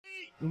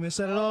You want me to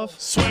set it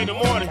off? Sway in the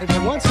morning. If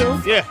you want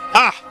to.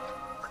 Yeah.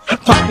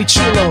 Poppy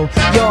Chulo,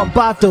 y'all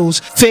batos,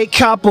 fake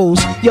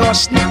capos, y'all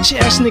snitch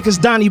ass niggas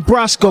Donnie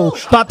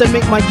Brasco. About to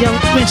make my young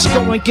bitch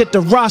go and get the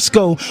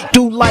Roscoe.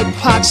 Do like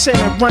Pac said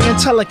and run and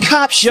tell the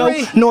cops, yo.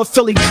 North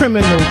Philly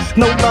criminal,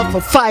 no love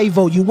for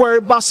 5-0. You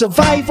worried about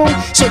survival,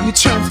 so you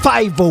turn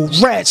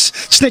 5-0. Rats,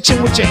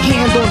 snitching with your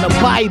hand on the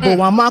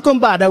Bible. I'm Malcolm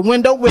by the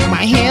window with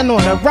my hand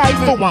on the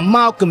rifle. I'm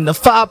Malcolm, the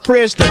 5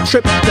 prayers, the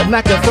trip, the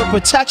Mecca for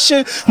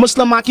protection.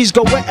 Muslim Akis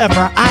go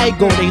wherever I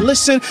go. They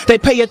listen, they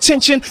pay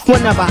attention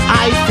whenever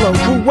I flow.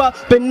 Grew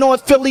up in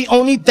North Philly,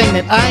 only thing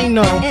that I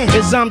know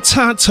is I'm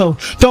Tonto.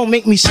 Don't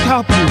make me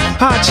scalp you.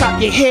 I chop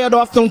your head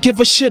off, don't give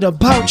a shit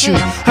about you.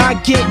 I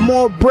get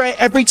more bread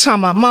every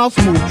time my mouth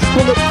move.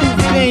 Bulletproof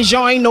bins,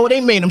 y'all ain't know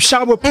they made them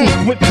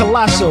showerproof with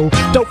Colosso.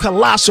 Dope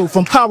Colosso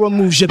from Power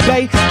Moves. Your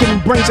bae getting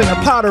brains in the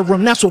powder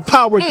room, that's what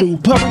power do.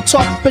 Public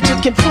talk,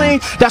 bitches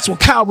complain, that's what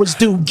cowards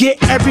do.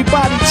 Get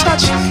everybody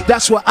touched,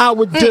 that's what I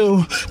would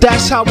do.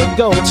 That's how it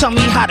go. Tell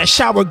me how the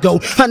shower go.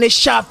 100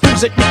 shot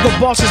music,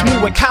 nigga bosses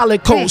move with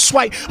calico.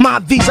 Swipe my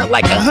visa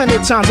like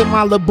 100 times in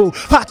Malibu.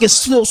 Pockets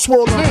still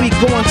swollen, we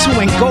going to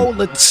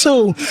Angola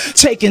too.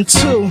 Taking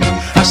 2,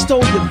 I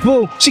stole your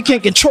boo. She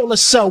can't control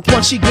herself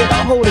once she get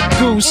a hold of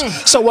goose.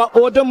 So I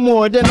order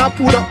more, then I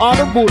pull the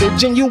audible, the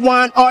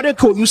genuine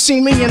article. You see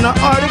me in the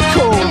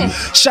article.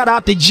 Shout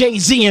out to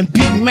Jay-Z and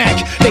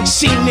B-Mac. They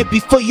seen it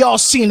before y'all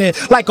seen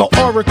it, like an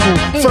oracle.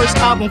 First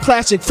album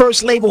classic,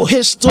 first label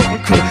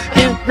historical.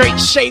 In great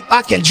shape,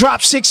 I can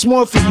drop 6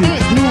 more for you.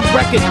 New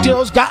record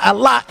deals, got a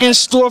lot in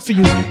store for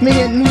you. Me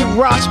and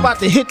New Rock's about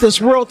to hit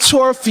this world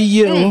tour for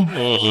you.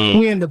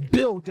 We in the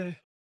building.